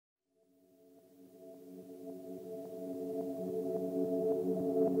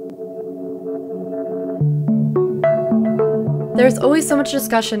There's always so much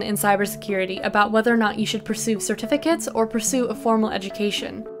discussion in cybersecurity about whether or not you should pursue certificates or pursue a formal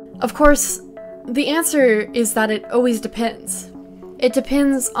education. Of course, the answer is that it always depends. It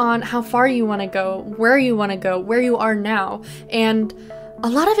depends on how far you want to go, where you want to go, where you are now, and a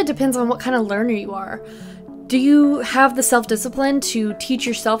lot of it depends on what kind of learner you are. Do you have the self-discipline to teach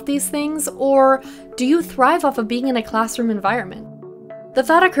yourself these things, or do you thrive off of being in a classroom environment? The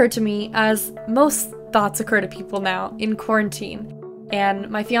thought occurred to me, as most thoughts occur to people now, in quarantine, and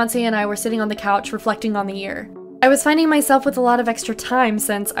my fiance and I were sitting on the couch reflecting on the year. I was finding myself with a lot of extra time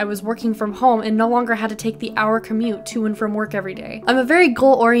since I was working from home and no longer had to take the hour commute to and from work every day. I'm a very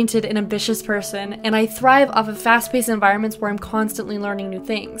goal-oriented and ambitious person, and I thrive off of fast-paced environments where I'm constantly learning new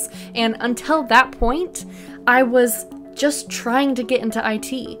things. And until that point, I was just trying to get into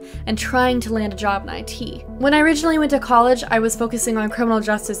IT and trying to land a job in IT. When I originally went to college, I was focusing on criminal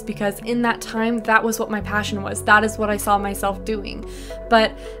justice because in that time, that was what my passion was. That is what I saw myself doing.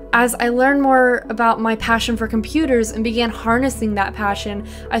 But as I learned more about my passion for computers and began harnessing that passion,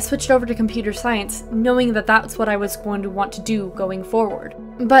 I switched over to computer science, knowing that that's what I was going to want to do going forward.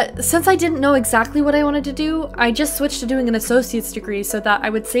 But since I didn't know exactly what I wanted to do, I just switched to doing an associate's degree so that I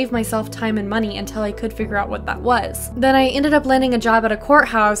would save myself time and money until I could figure out what that was. Then I ended up landing a job at a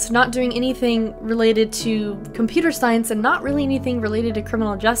courthouse, not doing anything related to computer science and not really anything related to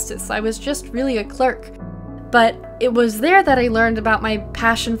criminal justice. I was just really a clerk. But it was there that I learned about my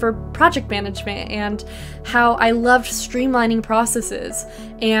passion for project management and how I loved streamlining processes,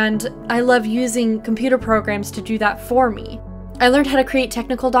 and I love using computer programs to do that for me. I learned how to create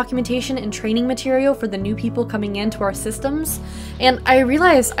technical documentation and training material for the new people coming into our systems, and I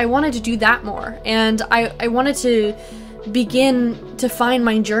realized I wanted to do that more, and I wanted to begin to find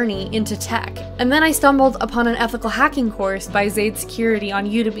my journey into tech. And then I stumbled upon an ethical hacking course by Cyber Security on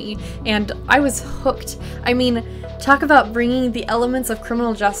Udemy, and I was hooked. I mean, talk about bringing the elements of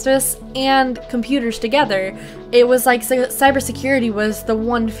criminal justice and computers together. It was like cybersecurity was the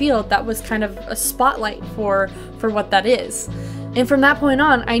one field that was kind of a spotlight for what that is. And from that point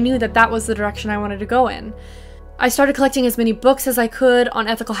on, I knew that that was the direction I wanted to go in. I started collecting as many books as I could on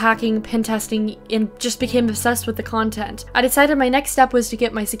ethical hacking, pen testing, and just became obsessed with the content. I decided my next step was to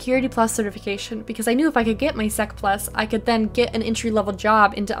get my Security Plus certification because I knew if I could get my Sec Plus, I could then get an entry-level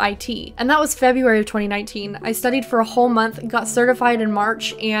job into IT. And that was February of 2019. I studied for a whole month, got certified in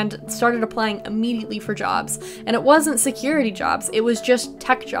March, and started applying immediately for jobs. And it wasn't security jobs, it was just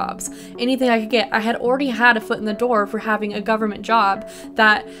tech jobs. Anything I could get. I had already had a foot in the door for having a government job,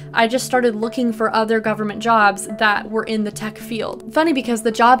 that I just started looking for other government jobs that were in the tech field. Funny because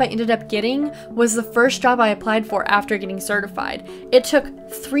the job I ended up getting was the first job I applied for after getting certified. It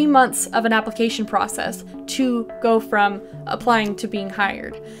took 3 months of an application process to go from applying to being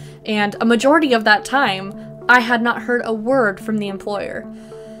hired. And a majority of that time, I had not heard a word from the employer.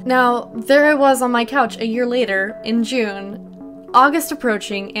 Now, there I was on my couch a year later, in June, August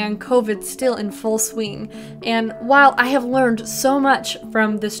approaching and COVID still in full swing, and while I have learned so much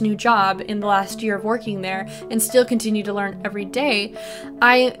from this new job in the last year of working there and still continue to learn every day,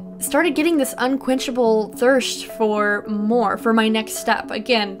 I started getting this unquenchable thirst for more, for my next step.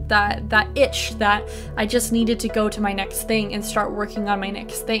 Again, that itch that I just needed to go to my next thing and start working on my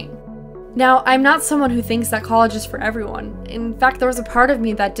next thing. Now, I'm not someone who thinks that college is for everyone. In fact, there was a part of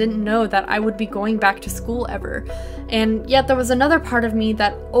me that didn't know that I would be going back to school ever. And yet there was another part of me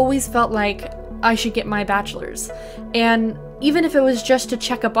that always felt like I should get my bachelor's. And even if it was just to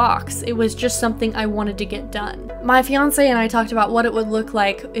check a box, it was just something I wanted to get done. My fiance and I talked about what it would look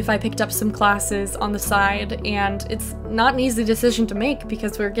like if I picked up some classes on the side, and it's not an easy decision to make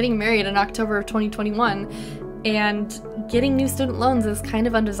because we're getting married in October of 2021. And getting new student loans is kind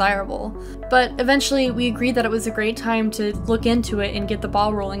of undesirable. But eventually we agreed that it was a great time to look into it and get the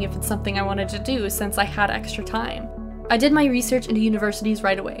ball rolling if it's something I wanted to do since I had extra time. I did my research into universities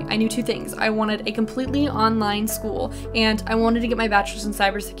right away. I knew two things. I wanted a completely online school, and I wanted to get my bachelor's in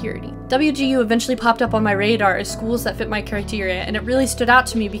cybersecurity. WGU eventually popped up on my radar as schools that fit my criteria, and it really stood out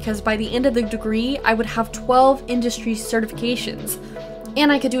to me because by the end of the degree, I would have 12 industry certifications,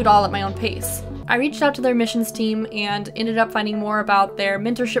 and I could do it all at my own pace. I reached out to their missions team and ended up finding more about their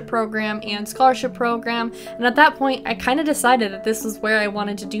mentorship program and scholarship program, and at that point I kind of decided that this was where I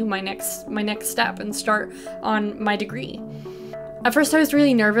wanted to do my next step and start on my degree. At first I was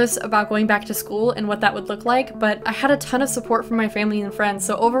really nervous about going back to school and what that would look like, but I had a ton of support from my family and friends,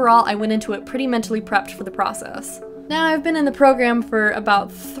 so overall I went into it pretty mentally prepped for the process. Now, I've been in the program for about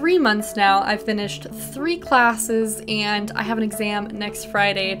 3 months now. I've finished 3 classes, and I have an exam next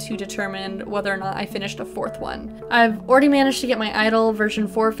Friday to determine whether or not I finished a 4th one. I've already managed to get my IDLE version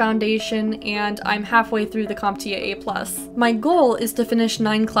 4 foundation, and I'm halfway through the CompTIA A+. My goal is to finish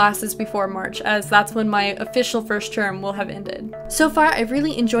 9 classes before March, as that's when my official first term will have ended. So far, I've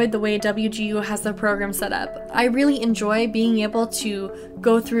really enjoyed the way WGU has the program set up. I really enjoy being able to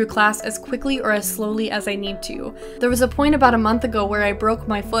go through a class as quickly or as slowly as I need to. There was a point about a month ago where I broke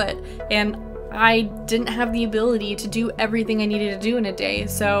my foot, and I didn't have the ability to do everything I needed to do in a day,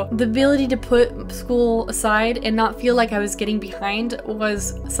 so the ability to put school aside and not feel like I was getting behind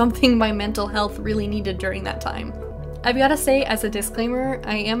was something my mental health really needed during that time. I've got to say, as a disclaimer,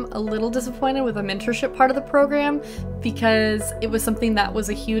 I am a little disappointed with the mentorship part of the program because it was something that was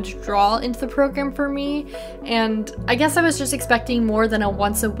a huge draw into the program for me, and I guess I was just expecting more than a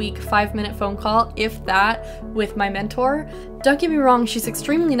once-a-week 5-minute phone call, if that, with my mentor. Don't get me wrong, she's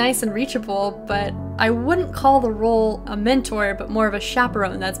extremely nice and reachable, but I wouldn't call the role a mentor, but more of a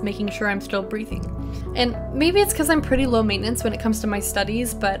chaperone that's making sure I'm still breathing. And maybe it's because I'm pretty low maintenance when it comes to my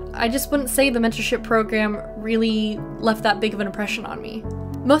studies, but I just wouldn't say the mentorship program really left that big of an impression on me.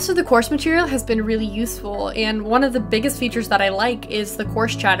 Most of the course material has been really useful, and one of the biggest features that I like is the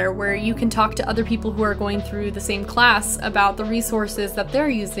course chatter, where you can talk to other people who are going through the same class about the resources that they're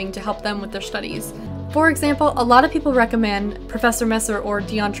using to help them with their studies. For example, a lot of people recommend Professor Messer or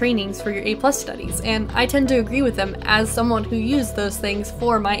Dion trainings for your A+ studies, and I tend to agree with them as someone who used those things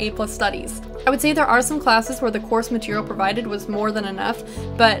for my A+ studies. I would say there are some classes where the course material provided was more than enough,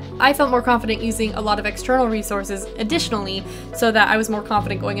 but I felt more confident using a lot of external resources additionally so that I was more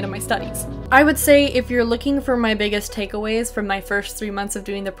confident going into my studies. I would say if you're looking for my biggest takeaways from my first 3 months of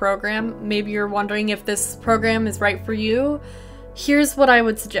doing the program, maybe you're wondering if this program is right for you, here's what I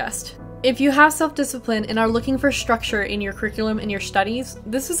would suggest. If you have self-discipline and are looking for structure in your curriculum and your studies,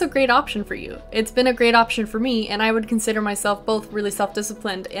 this is a great option for you. It's been a great option for me, and I would consider myself both really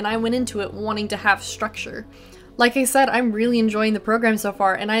self-disciplined, and I went into it wanting to have structure. Like I said, I'm really enjoying the program so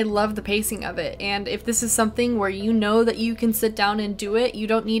far, and I love the pacing of it, and if this is something where you know that you can sit down and do it, you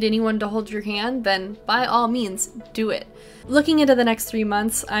don't need anyone to hold your hand, then by all means, do it. Looking into the next 3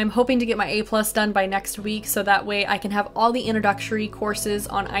 months, I'm hoping to get my A+ done by next week, so that way I can have all the introductory courses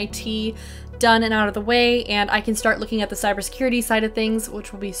on IT done and out of the way, and I can start looking at the cybersecurity side of things,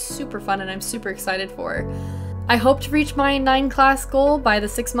 which will be super fun and I'm super excited for. I hope to reach my 9-class goal by the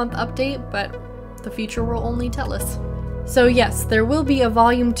 6-month update, but the future will only tell us. So yes, there will be a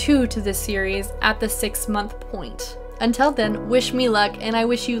volume 2 to this series at the 6-month point. Until then, wish me luck, and I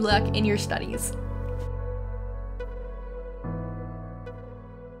wish you luck in your studies.